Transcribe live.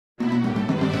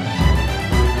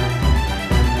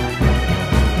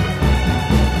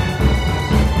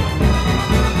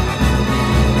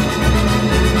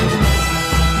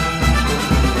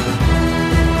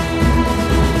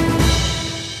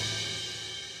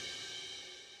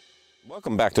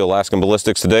Welcome back to Alaskan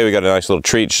Ballistics. Today we got a nice little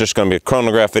treat. It's just going to be a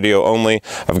chronograph video only.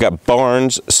 I've got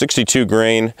Barnes 62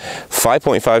 grain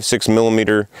 5.56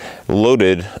 millimeter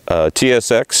loaded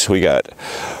TSX. We got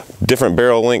different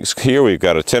barrel lengths here. We've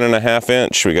got a 10.5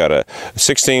 inch. We got a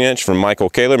 16 inch from Michael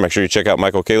Kaler. Make sure you check out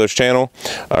Michael Kaler's channel.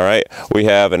 All right. We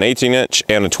have an 18 inch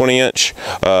and a 20 inch.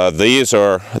 These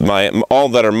are all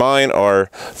that are mine are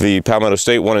the Palmetto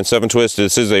State 1-in-7 twist.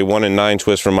 This is a 1-in-9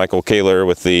 twist from Michael Kaler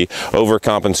with the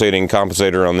overcompensating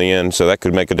compensator on the end, so that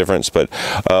could make a difference. But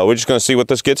we're just going to see what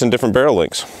this gets in different barrel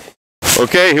lengths.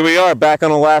 Okay, here we are back on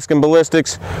Alaskan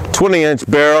Ballistics. 20-inch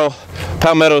barrel,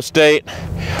 Palmetto State.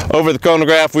 Over the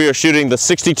chronograph, we are shooting the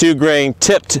 62 grain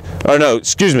tipped, or no,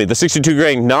 excuse me, the 62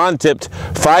 grain non-tipped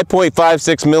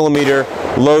 5.56 millimeter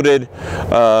loaded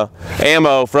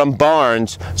ammo from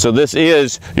Barnes. So this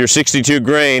is your 62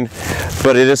 grain,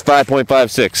 but it is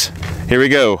 5.56. Here we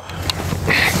go.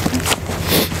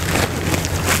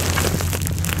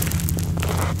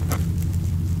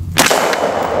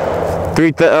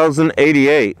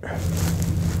 $3,088,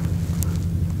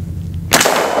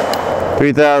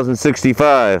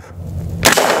 $3,065,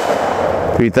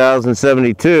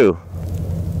 $3,072,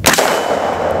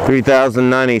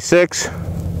 $3,096,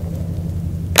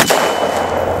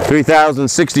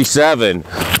 $3,067.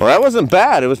 Well, that wasn't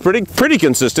bad. It was pretty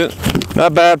consistent.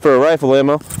 Not bad for a rifle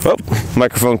ammo. Oh,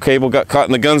 microphone cable got caught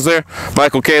in the guns there.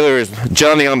 Michael Kaler is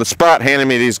Johnny on the spot handing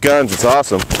me these guns. It's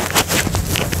awesome.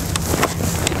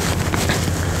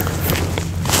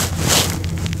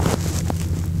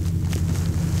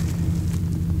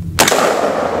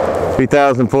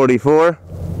 $3,044,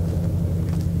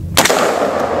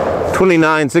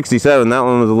 $2,967, that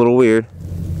one was a little weird.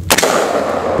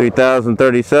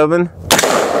 $3,037,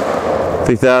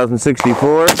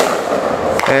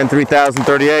 $3,064, and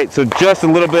 $3,038. So just a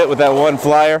little bit with that one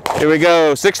flyer. Here we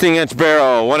go, 16-inch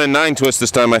barrel, 1-in-9 twist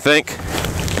this time, I think.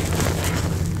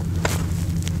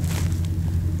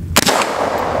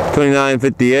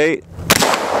 $2,958,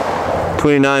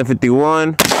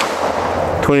 $2,951,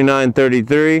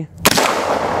 $2,933.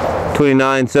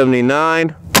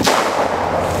 $2,979,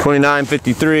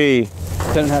 $2,953.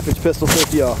 10.5 inch pistol,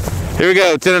 50 y'all. Here we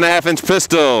go, 10.5 inch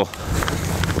pistol.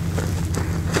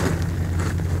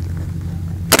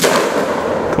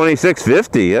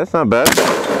 $2,650, that's not bad.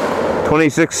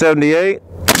 $2,678,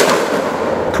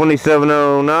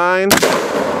 $2,709,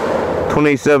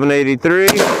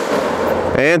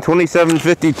 $2,783, and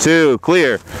 $2,752.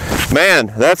 Clear.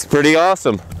 Man, that's pretty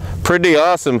awesome. Pretty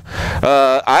awesome.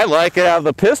 I like it out of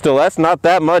the pistol. That's not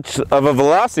that much of a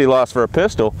velocity loss for a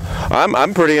pistol.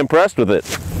 I'm pretty impressed with it.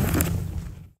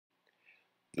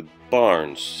 The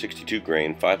Barnes 62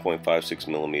 grain 5.56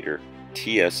 millimeter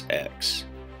TSX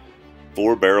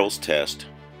 4 barrels test.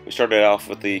 We started off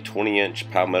with the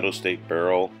 20-inch Palmetto State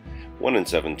barrel,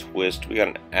 1-in-7 twist. We got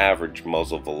an average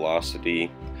muzzle velocity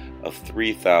of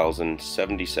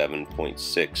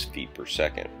 3,077.6 feet per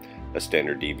second. A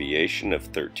standard deviation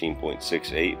of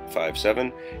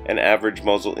 13.6857, and average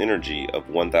muzzle energy of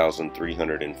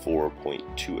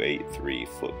 1,304.283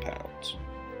 foot-pounds.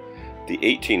 The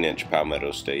 18-inch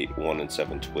Palmetto State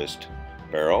 1-in-7 twist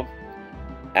barrel,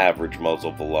 average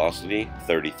muzzle velocity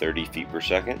 30 feet per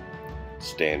second,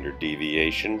 standard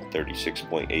deviation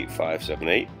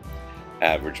 36.8578,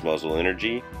 average muzzle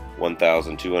energy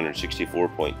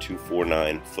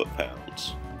 1,264.249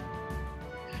 foot-pounds.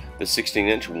 The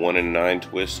 16-inch 1-in-9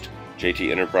 twist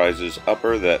JT Enterprises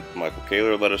upper that Michael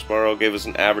Kaler let us borrow gave us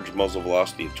an average muzzle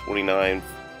velocity of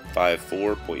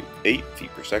 2954.8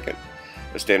 feet per second,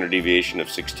 a standard deviation of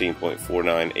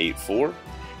 16.4984,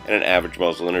 and an average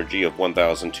muzzle energy of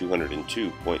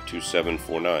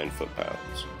 1,202.2749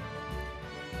 foot-pounds.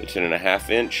 The 10.5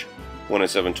 inch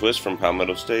 1-in-7 twist from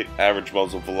Palmetto State, average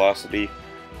muzzle velocity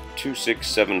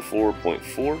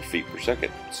 2674.4 feet per second,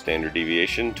 standard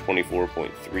deviation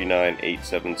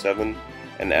 24.39877,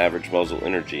 and average muzzle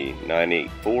energy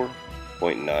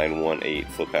 984.918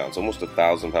 foot-pounds. Almost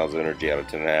 1,000 pounds of energy out of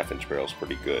 10.5 inch barrels.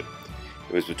 Pretty good.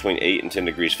 It was between 8 and 10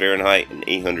 degrees Fahrenheit and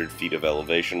 800 feet of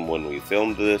elevation when we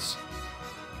filmed this.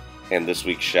 And this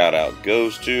week's shout out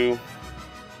goes to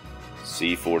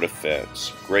C4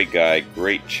 Defense. Great guy,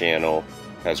 great channel.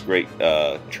 Has great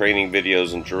training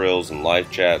videos and drills and live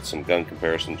chats, some gun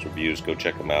comparisons, reviews. Go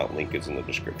check them out. Link is in the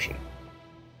description.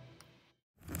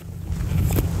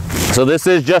 So this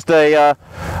is just a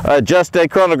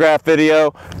chronograph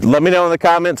video. Let me know in the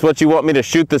comments what you want me to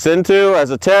shoot this into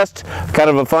as a test, kind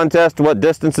of a fun test, what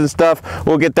distance and stuff.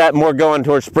 We'll get that more going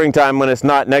towards springtime when it's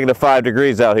not -5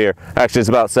 degrees out here. Actually, it's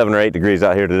about 7 or 8 degrees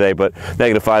out here today, but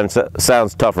 -5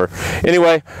 sounds tougher.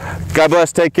 Anyway, God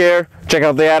bless, take care. Check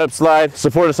out the add-up slide.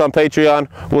 Support us on Patreon.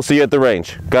 We'll see you at the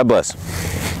range. God bless.